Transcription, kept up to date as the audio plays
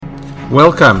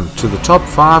Welcome to the Top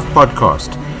 5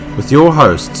 podcast with your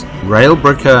hosts, Rail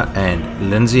Bricker and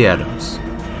Lindsay Adams.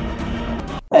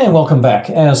 And welcome back.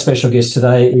 Our special guest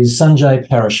today is Sanjay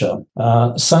Parasher.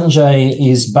 Sanjay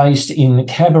is based in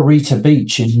Cabarita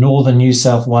Beach in northern New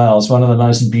South Wales, one of the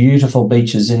most beautiful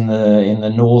beaches in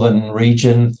the northern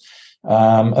region,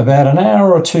 about an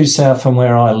hour or two south from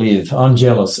where I live. I'm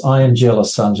jealous. I am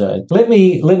jealous, Sanjay. Let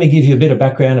me give you a bit of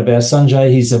background about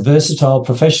Sanjay. He's a versatile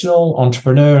professional,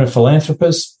 entrepreneur and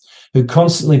philanthropist who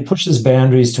constantly pushes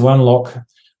boundaries to unlock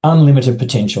unlimited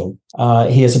potential.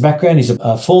 He has a background. He's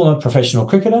a former professional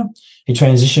cricketer. He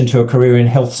transitioned to a career in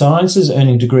health sciences,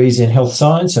 earning degrees in health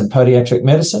science and podiatric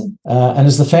medicine. And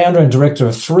as the founder and director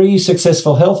of 3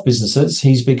 successful health businesses,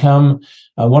 he's become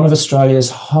one of Australia's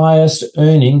highest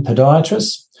earning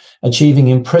podiatrists, achieving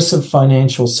impressive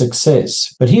financial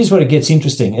success. But here's what it gets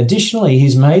interesting. Additionally,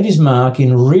 he's made his mark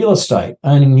in real estate,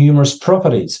 owning numerous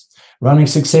properties, running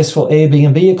successful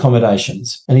Airbnb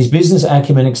accommodations, and his business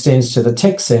acumen extends to the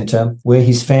tech centre where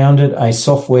he's founded a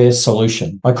software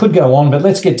solution. I could go on, but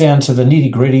let's get down to the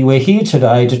nitty-gritty. We're here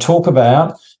today to talk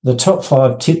about the top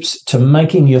 5 tips to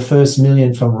making your first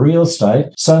million from real estate.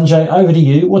 Sanjay, over to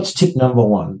you. What's tip number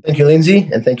 1? Thank you, Lindsay,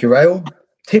 and thank you, Rail.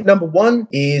 Tip number 1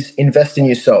 is invest in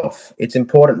yourself. It's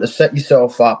important to set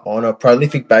yourself up on a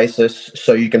prolific basis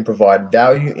so you can provide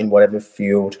value in whatever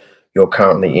field you're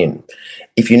currently in.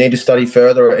 If you need to study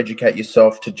further or educate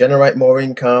yourself to generate more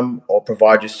income or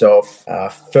provide yourself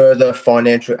further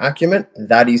financial acumen,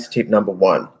 that is tip number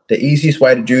 1. The easiest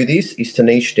way to do this is to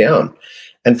niche down.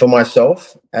 And for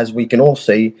myself, as we can all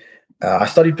see, I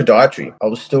studied podiatry. I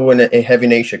was still in a heavy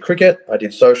niche of cricket. I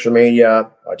did social media.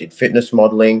 I did fitness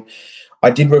modeling. I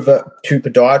did revert to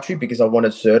podiatry because I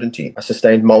wanted certainty. I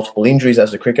sustained multiple injuries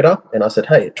as a cricketer, and I said,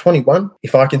 hey, at 21,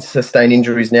 if I can sustain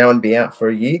injuries now and be out for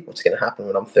a year, what's going to happen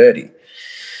when I'm 30?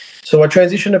 So I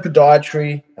transitioned to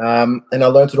podiatry, and I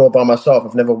learned it all by myself.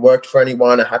 I've never worked for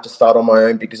anyone. I had to start on my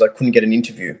own because I couldn't get an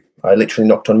interview. I literally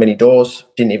knocked on many doors,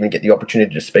 didn't even get the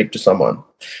opportunity to speak to someone.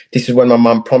 This is when my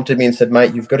mum prompted me and said,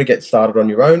 mate, you've got to get started on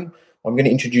your own. I'm going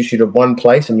to introduce you to one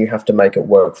place, and you have to make it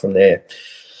work from there.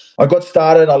 I got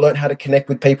started. I learned how to connect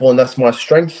with people, and that's my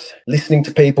strength. Listening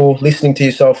to people, listening to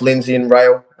yourself, Lindsay and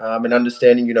Rail, and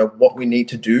understanding, what we need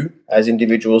to do as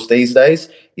individuals these days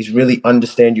is really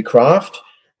understand your craft,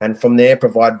 and from there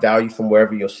provide value from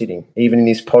wherever you're sitting. Even in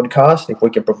this podcast, if we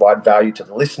can provide value to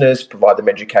the listeners, provide them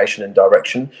education and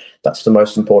direction, that's the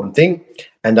most important thing,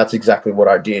 and that's exactly what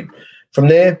I did. From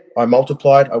there, I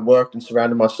multiplied. I worked and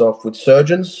surrounded myself with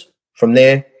surgeons. From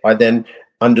there, I then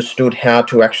understood how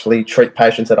to actually treat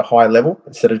patients at a high level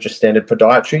instead of just standard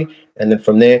podiatry. And then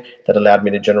from there, that allowed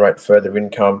me to generate further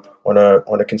income on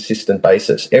a consistent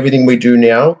basis. Everything we do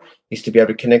now is to be able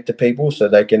to connect to people so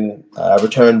they can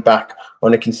return back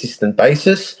on a consistent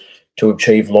basis to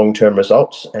achieve long-term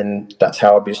results. And that's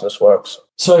how our business works.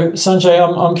 So, Sanjay,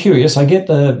 I'm curious. I get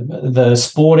the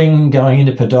sporting going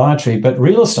into podiatry, but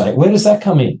real estate, where does that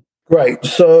come in? Great.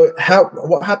 So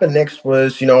what happened next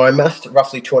was, I amassed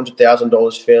roughly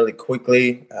 $200,000 fairly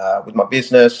quickly with my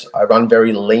business. I run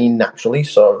very lean naturally,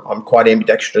 so I'm quite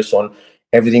ambidextrous on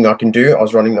everything I can do. I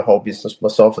was running the whole business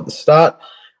myself at the start.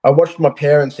 I watched my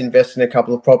parents invest in a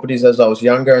couple of properties as I was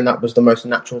younger, and that was the most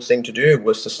natural thing to do,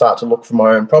 was to start to look for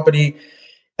my own property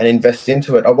and invest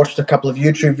into it. I watched a couple of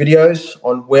YouTube videos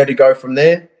on where to go from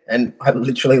there, and I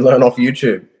literally learned off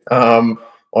YouTube.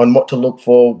 On what to look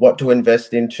for, what to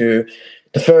invest into.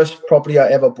 The first property I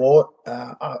ever bought,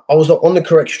 I was on the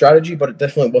correct strategy, but it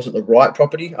definitely wasn't the right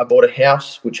property. I bought a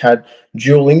house which had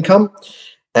dual income.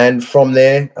 And from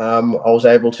there, I was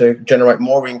able to generate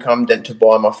more income than to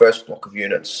buy my first block of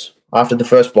units. After the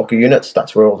first block of units,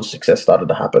 that's where all the success started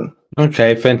to happen.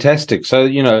 Okay, fantastic. So,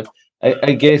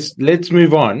 I guess let's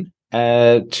move on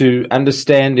to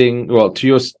understanding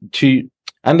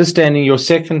your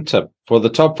second tip for the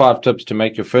top 5 tips to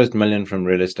make your first million from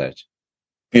real estate.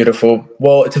 Beautiful.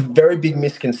 Well, it's a very big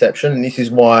misconception, and this is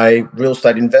why real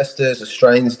estate investors,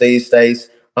 Australians these days,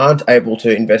 aren't able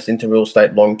to invest into real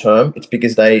estate long term. It's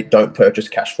because they don't purchase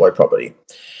cash flow property.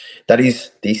 That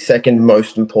is the second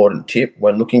most important tip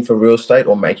when looking for real estate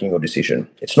or making your decision.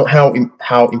 It's not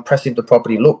how impressive the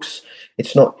property looks.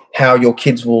 It's not how your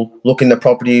kids will look in the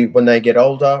property when they get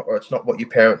older, or it's not what your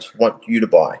parents want you to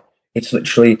buy. It's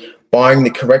literally buying the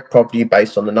correct property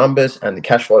based on the numbers and the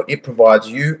cash flow it provides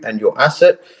you and your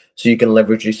asset, so you can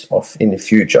leverage this off in the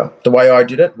future. The way I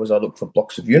did it was I looked for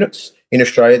blocks of units. In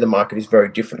Australia, the market is very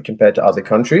different compared to other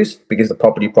countries because the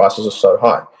property prices are so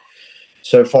high.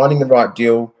 So finding the right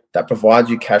deal that provides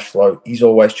you cash flow is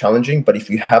always challenging, but if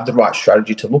you have the right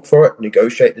strategy to look for it,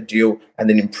 negotiate the deal, and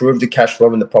then improve the cash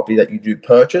flow in the property that you do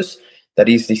purchase, That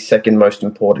is the second most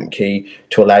important key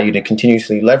to allow you to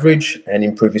continuously leverage and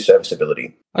improve your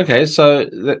serviceability. Okay, so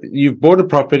you've bought a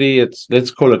property.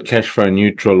 Let's call it cash flow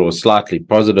neutral or slightly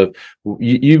positive.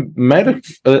 You made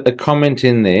a comment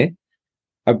in there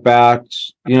about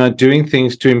doing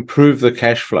things to improve the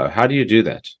cash flow. How do you do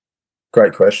that?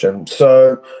 Great question.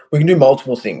 So we can do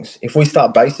multiple things. If we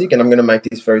start basic, and I'm going to make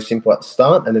this very simple at the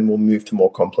start, and then we'll move to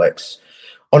more complex.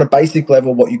 On a basic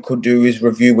level, what you could do is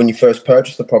review when you first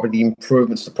purchase the property, the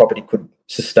improvements the property could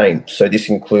sustain. So this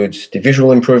includes the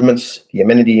visual improvements, the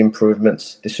amenity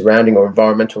improvements, the surrounding or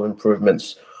environmental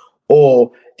improvements,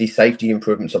 or the safety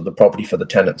improvements of the property for the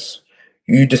tenants.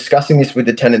 You discussing this with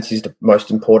the tenants is the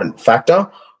most important factor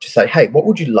to say, hey, what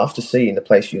would you love to see in the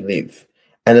place you live?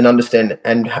 And then understand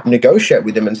and negotiate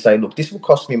with them and say, look, this will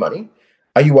cost me money.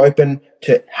 Are you open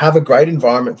to have a great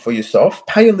environment for yourself?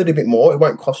 Pay a little bit more. It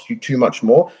won't cost you too much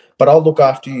more, but I'll look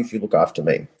after you if you look after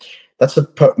me. That's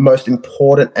the most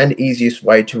important and easiest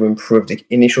way to improve the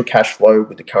initial cash flow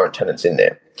with the current tenants in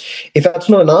there. If that's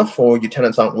not enough or your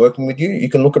tenants aren't working with you, you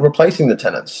can look at replacing the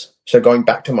tenants. So going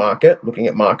back to market, looking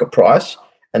at market price,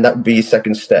 and that would be your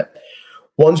second step.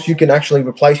 Once you can actually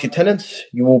replace your tenants,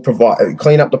 you will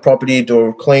clean up the property,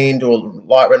 do a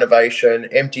light renovation,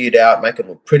 empty it out, make it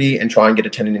look pretty, and try and get a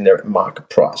tenant in there at market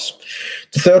price.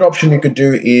 The third option you could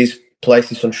do is place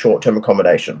this on short-term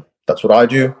accommodation. That's what I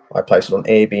do. I place it on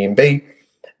Airbnb.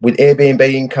 With Airbnb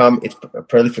income, it's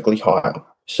prolifically higher.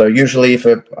 So usually if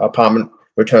an apartment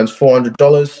returns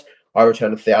 $400, I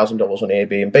return $1,000 on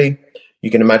Airbnb. You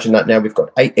can imagine that now we've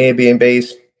got 8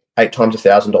 Airbnbs. 8 times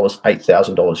 $1,000,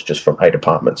 $8,000 just from 8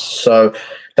 apartments. So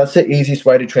that's the easiest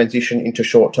way to transition into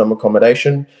short-term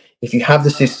accommodation. If you have the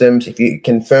systems, if you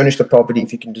can furnish the property,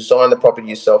 if you can design the property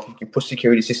yourself, you can put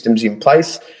security systems in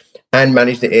place and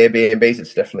manage the Airbnbs,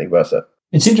 it's definitely worth it.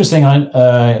 It's interesting.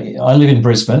 I live in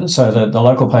Brisbane, so the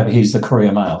local paper here is the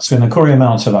Courier Mail. So in the Courier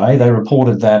Mail today, they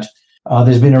reported that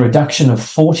there's been a reduction of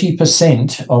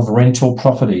 40% of rental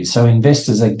properties. So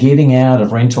investors are getting out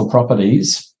of rental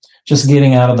properties, just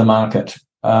getting out of the market.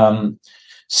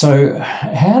 So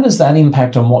how does that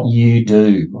impact on what you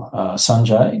do,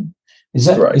 Sanjay? Is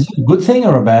it a good thing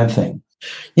or a bad thing?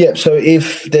 Yeah, so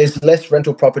if there's less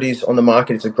rental properties on the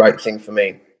market, it's a great thing for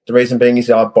me. The reason being is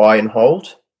I buy and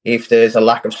hold. If there's a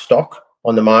lack of stock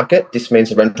on the market, this means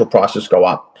the rental prices go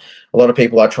up. A lot of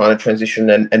people are trying to transition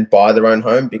and buy their own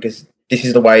home because this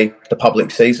is the way the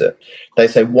public sees it. They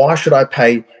say, why should I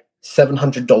pay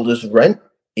 $700 rent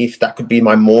if that could be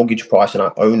my mortgage price and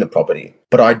I own the property?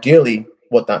 But ideally,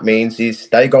 what that means is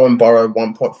they go and borrow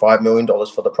 $1.5 million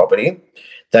for the property.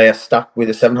 They are stuck with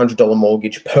a $700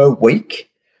 mortgage per week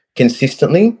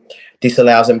consistently. This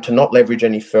allows them to not leverage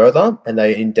any further, and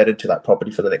they're indebted to that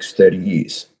property for the next 30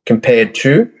 years. Compared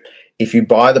to if you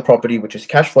buy the property, which is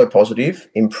cash flow positive,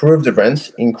 improve the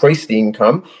rents, increase the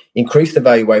income, increase the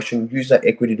valuation, use that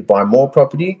equity to buy more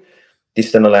property,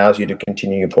 this then allows you to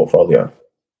continue your portfolio.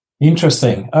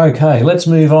 Interesting. Okay, let's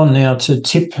move on now to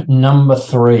tip number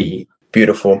 3.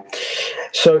 Beautiful.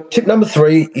 So tip number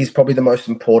 3 is probably the most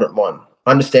important one,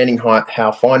 understanding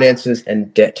how finances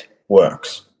and debt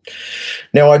works.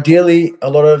 Now, ideally, a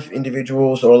lot of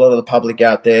individuals or a lot of the public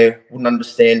out there wouldn't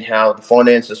understand how the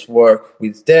finances work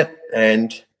with debt.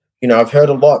 And, I've heard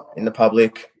a lot in the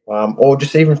public or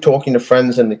just even talking to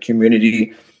friends in the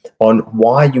community on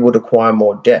why you would acquire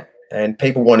more debt. And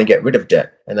people want to get rid of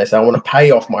debt. And they say, I want to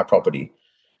pay off my property,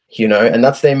 and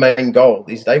that's their main goal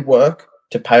is they work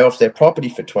to pay off their property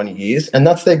for 20 years. And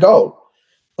that's their goal.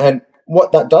 And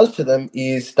what that does to them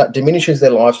is that diminishes their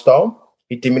lifestyle.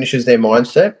 It diminishes their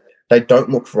mindset. They don't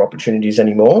look for opportunities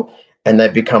anymore. And they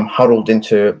become huddled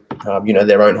into,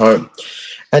 their own home.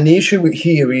 And the issue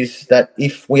here is that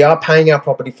if we are paying our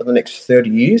property for the next 30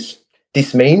 years,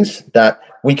 this means that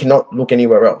we cannot look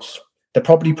anywhere else. The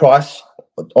property price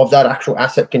of that actual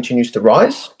asset continues to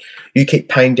rise. You keep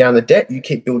paying down the debt. You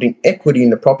keep building equity in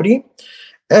the property.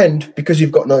 And because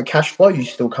you've got no cash flow, you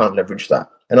still can't leverage that.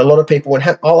 And a lot of people,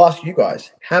 I'll ask you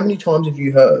guys, how many times have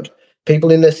you heard people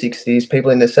in their 60s,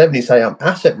 people in their 70s say, I'm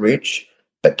asset rich,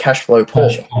 but cash flow poor?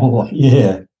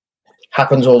 Yeah.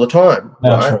 Happens all the time,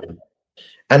 That's right?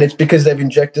 And it's because they've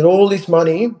injected all this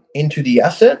money into the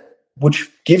asset, which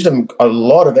gives them a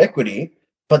lot of equity,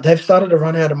 but they've started to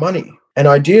run out of money. And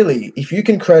ideally, if you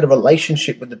can create a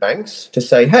relationship with the banks to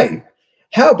say, hey,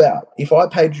 how about if I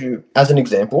paid you, as an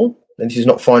example, and this is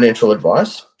not financial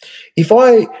advice, if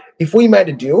we made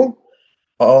a deal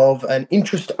of an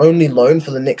interest-only loan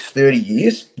for the next 30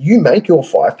 years, you make your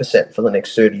 5% for the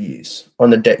next 30 years on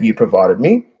the debt you provided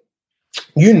me.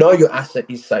 Your asset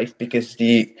is safe because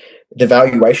the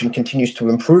valuation continues to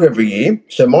improve every year.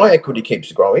 So my equity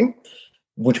keeps growing.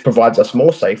 which provides us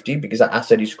more safety because that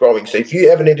asset is growing. So if you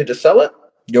ever needed to sell it,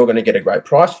 you're going to get a great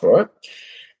price for it.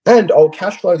 And I'll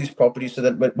cash flow this property so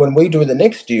that when we do the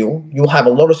next deal, you'll have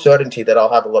a lot of certainty that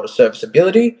I'll have a lot of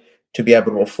serviceability to be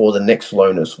able to afford the next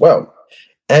loan as well.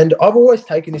 And I've always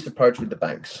taken this approach with the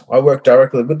banks. I work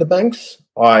directly with the banks.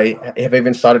 I have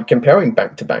even started comparing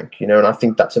bank to bank, and I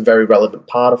think that's a very relevant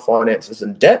part of finances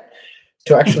and debt,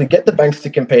 to actually get the banks to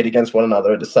compete against one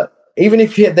another, to say, even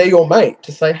if they're your mate,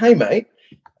 to say, hey, mate,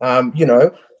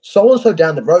 so-and-so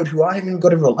down the road who I haven't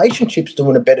got a relationship's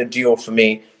doing a better deal for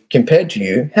me compared to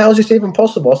you. How is this even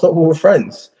possible? I thought we were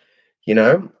friends,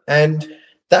 and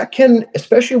that can,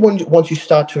 especially once you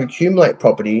start to accumulate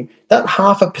property, that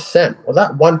 0.5% or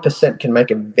that 1% can make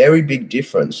a very big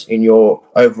difference in your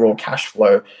overall cash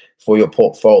flow for your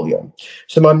portfolio.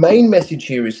 So my main message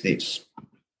here is this.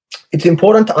 It's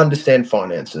important to understand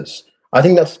finances. I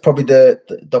think that's probably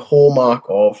the hallmark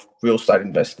of real estate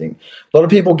investing. A lot of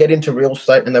people get into real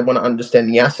estate and they want to understand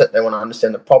the asset, they want to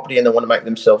understand the property, and they want to make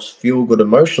themselves feel good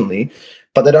emotionally,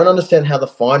 but they don't understand how the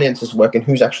finances work and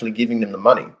who's actually giving them the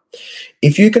money.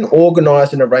 If you can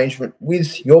organize an arrangement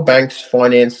with your bank's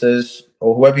finances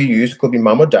or whoever you use, it could be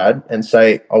mum or dad, and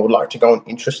say, I would like to go on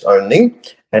interest only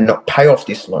and not pay off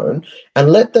this loan, and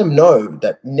let them know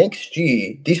that next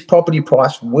year this property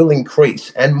price will increase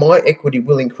and my equity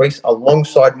will increase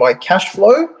alongside my cash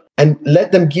flow, and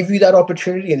let them give you that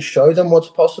opportunity and show them what's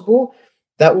possible,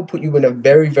 that will put you in a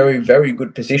very, very, very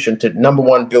good position to, number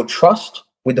one, build trust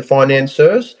with the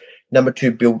financiers, number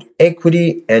two, build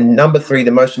equity, and number three,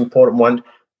 the most important one,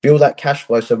 build that cash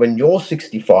flow. So when you're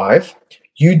 65,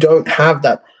 you don't have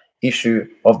that issue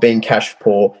of being cash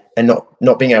poor and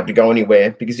not being able to go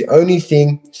anywhere, because the only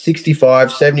thing 65,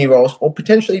 70-year-olds or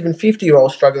potentially even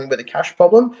 50-year-olds struggling with a cash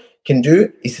problem can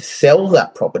do is sell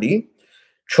that property,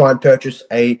 try and purchase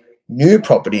a new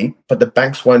property, but the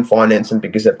banks won't finance them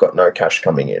because they've got no cash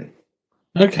coming in.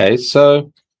 Okay,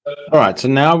 so all right, so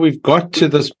now we've got to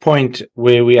this point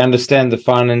where we understand the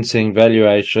financing,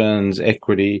 valuations,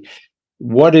 equity.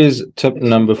 What is tip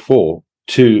number 4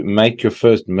 to make your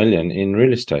first million in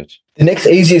real estate? The next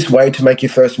easiest way to make your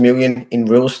first million in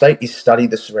real estate is study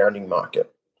the surrounding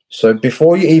market. So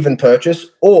before you even purchase,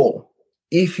 or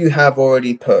if you have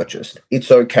already purchased,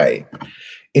 it's okay.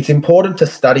 It's important to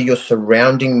study your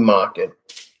surrounding market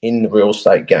in the real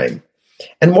estate game.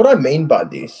 And what I mean by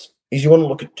this is you want to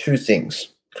look at two things.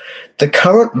 The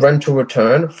current rental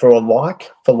return for a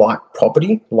like-for-like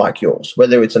property like yours,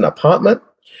 whether it's an apartment,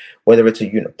 whether it's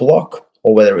a unit block,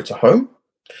 or whether it's a home.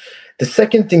 The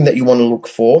second thing that you want to look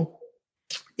for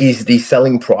is the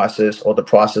selling prices, or the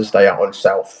prices they are on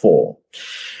sale for.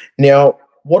 Now,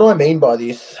 what do I mean by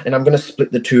this? And I'm going to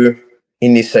split the two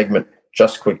in this segment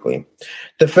just quickly.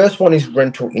 The first one is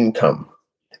rental income.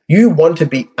 You want to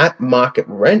be at market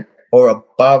rent or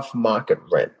above market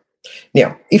rent.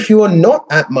 Now, if you are not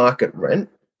at market rent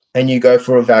and you go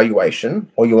for a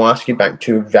valuation, or you ask your bank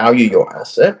to value your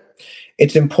asset,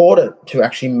 it's important to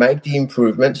actually make the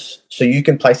improvements so you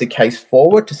can place a case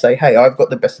forward to say, hey, I've got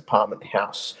the best apartment,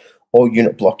 house, or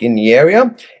unit block in the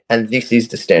area, and this is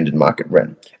the standard market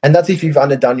rent. And that's if you've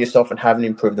underdone yourself and haven't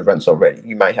improved the rents already.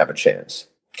 You may have a chance.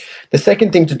 The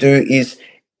second thing to do is,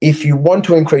 if you want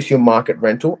to increase your market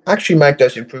rental, actually make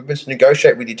those improvements,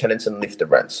 negotiate with your tenants and lift the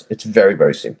rents. It's very,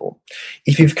 very simple.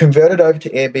 If you've converted over to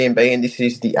Airbnb, and this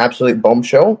is the absolute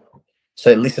bombshell,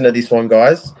 so listen to this one,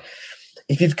 guys.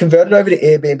 If you've converted over to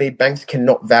Airbnb, banks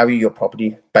cannot value your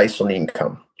property based on the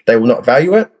income. They will not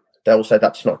value it. They will say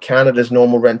that's not counted as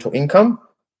normal rental income.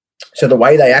 So the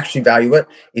way they actually value it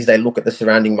is they look at the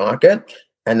surrounding market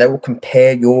and they will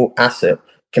compare your asset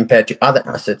compared to other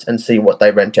assets and see what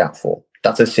they rent out for.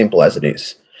 That's as simple as it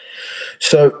is.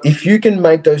 So if you can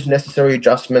make those necessary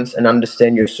adjustments and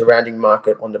understand your surrounding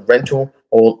market on the rental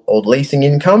or leasing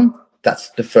income, that's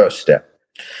the first step.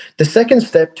 The second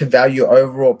step to value your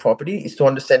overall property is to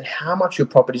understand how much your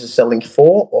properties are selling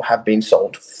for or have been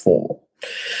sold for.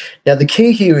 Now, the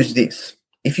key here is this.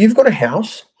 If you've got a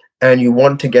house and you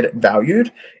want to get it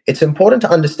valued, it's important to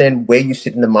understand where you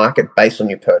sit in the market based on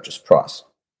your purchase price.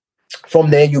 From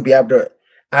there, you'll be able to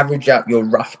average out your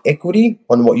rough equity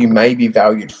on what you may be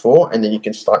valued for, and then you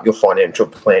can start your financial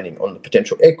planning on the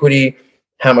potential equity,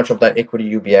 how much of that equity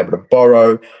you'll be able to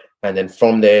borrow, and then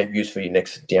from there, use for your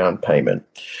next down payment.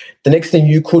 The next thing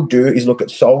you could do is look at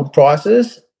sold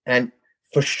prices and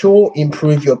for sure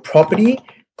improve your property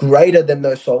greater than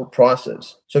those sold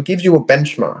prices. So it gives you a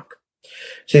benchmark.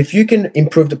 So if you can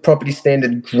improve the property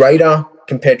standard greater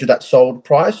compared to that sold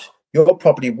price, your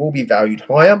property will be valued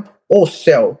higher or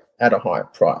sell at a higher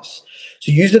price.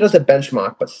 So use it as a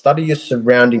benchmark, but study your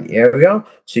surrounding area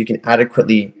so you can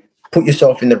adequately put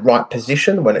yourself in the right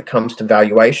position when it comes to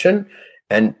valuation.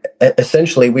 And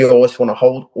essentially, we always want to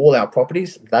hold all our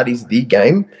properties. That is the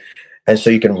game. And so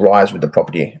you can rise with the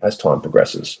property as time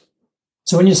progresses.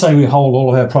 So when you say we hold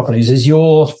all of our properties, is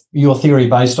your theory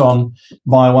based on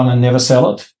buy one and never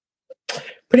sell it?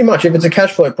 Pretty much. If it's a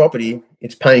cash flow property,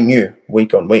 it's paying you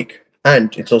week on week.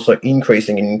 And it's also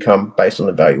increasing in income based on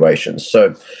the valuations.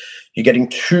 So you're getting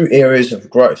two areas of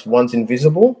growth. One's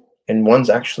invisible and one's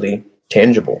actually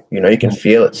tangible. You can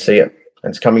feel it, see it, and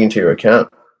it's coming into your account.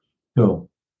 Cool.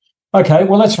 Okay,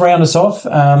 well, let's round us off.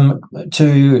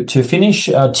 To finish,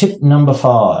 tip number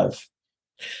 5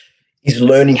 is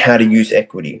learning how to use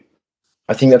equity.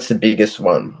 I think that's the biggest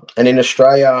one. And in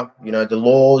Australia, the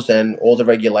laws and all the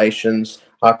regulations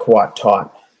are quite tight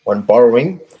on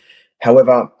borrowing.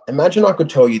 However, imagine I could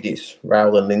tell you this,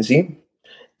 Raoul and Lindsay,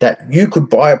 that you could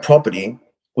buy a property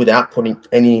without putting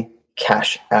any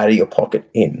cash out of your pocket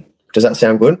in. Does that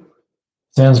sound good?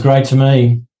 Sounds great to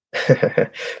me.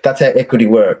 That's how equity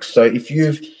works. So if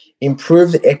you've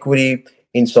improved the equity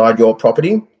inside your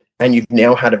property and you've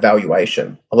now had a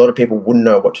valuation, a lot of people wouldn't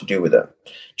know what to do with it.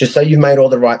 Just say you've made all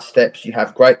the right steps, you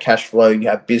have great cash flow, you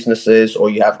have businesses, or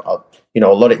you have a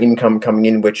lot of income coming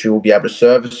in which you will be able to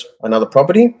service another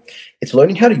property. It's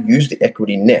learning how to use the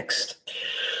equity next.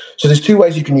 So there's 2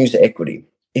 ways you can use the equity.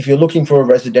 If you're looking for a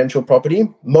residential property,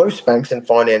 most banks and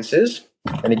finances,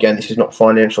 and again, this is not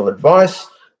financial advice,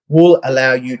 will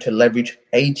allow you to leverage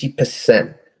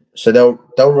 80%. So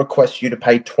they'll request you to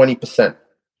pay 20%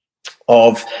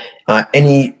 of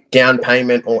any down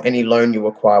payment or any loan you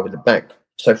acquire with the bank.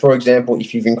 So for example,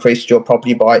 if you've increased your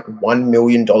property by $1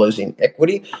 million in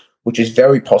equity, which is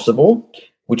very possible,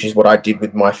 which is what I did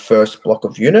with my first block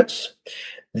of units,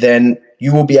 then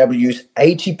you will be able to use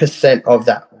 80% of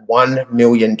that $1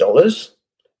 million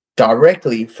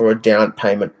directly for a down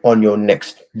payment on your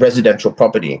next residential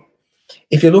property.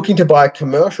 If you're looking to buy a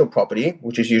commercial property,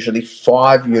 which is usually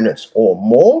 5 units or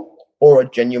more, or a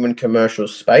genuine commercial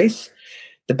space,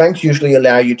 the banks usually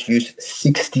allow you to use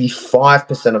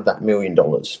 65% of that $1 million.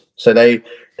 So they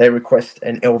request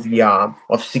an LVR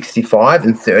of 65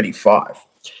 and 35.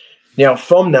 Now,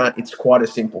 from that, it's quite a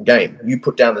simple game. You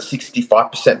put down the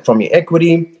 65% from your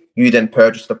equity, you then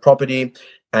purchase the property,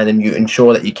 and then you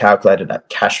ensure that you calculated that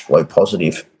cash flow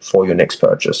positive for your next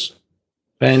purchase.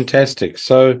 Fantastic.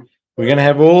 So we're going to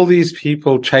have all these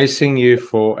people chasing you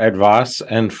for advice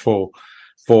and for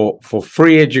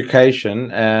free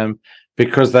education,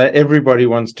 because everybody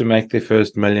wants to make their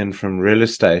first million from real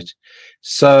estate.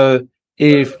 So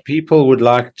if people would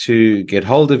like to get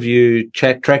hold of you,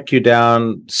 track you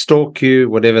down, stalk you,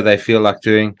 whatever they feel like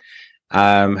doing,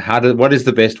 what is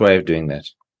the best way of doing that?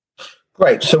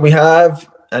 Great. So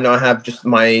I have just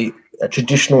my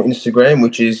traditional Instagram,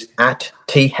 which is at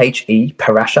Parasher,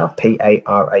 Parasher.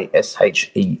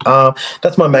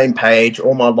 That's my main page.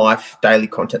 All my life daily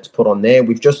content's put on there.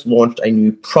 We've just launched a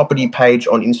new property page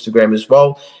on Instagram as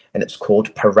well, and it's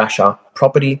called Parasher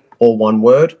Property, all one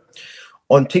word.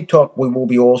 On TikTok, we will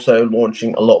be also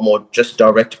launching a lot more just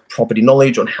direct property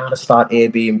knowledge on how to start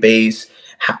Airbnbs,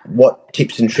 what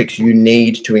tips and tricks you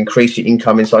need to increase your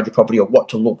income inside your property, or what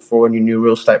to look for in your new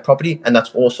real estate property. And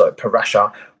that's also Parasher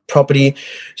Property.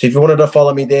 So if you wanted to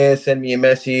follow me there, send me a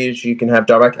message. You can have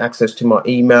direct access to my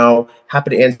email.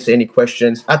 Happy to answer any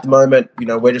questions. At the moment,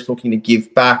 we're just looking to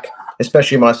give back,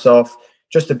 especially myself,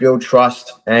 just to build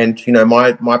trust. And,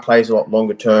 my play is a lot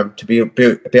longer term, to be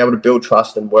able to build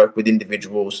trust and work with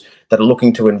individuals that are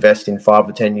looking to invest in 5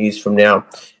 or 10 years from now.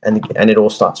 And it all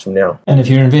starts from now. And if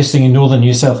you're investing in Northern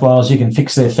New South Wales, you can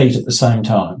fix their feet at the same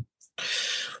time.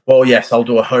 Well, yes, I'll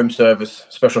do a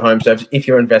special home service if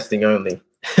you're investing only.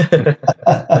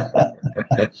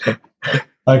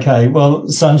 Okay. Well,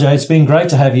 Sanjay, it's been great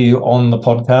to have you on the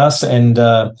podcast,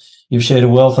 and you've shared a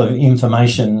wealth of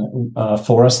information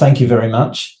for us. Thank you very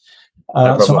much.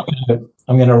 So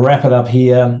I'm going to wrap it up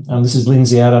here. This is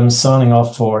Lindsay Adams signing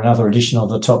off for another edition of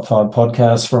the Top 5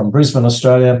 podcast from Brisbane,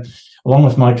 Australia, along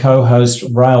with my co-host,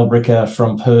 Rael Bricker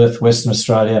from Perth, Western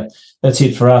Australia. That's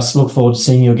it for us. Look forward to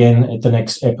seeing you again at the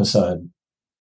next episode.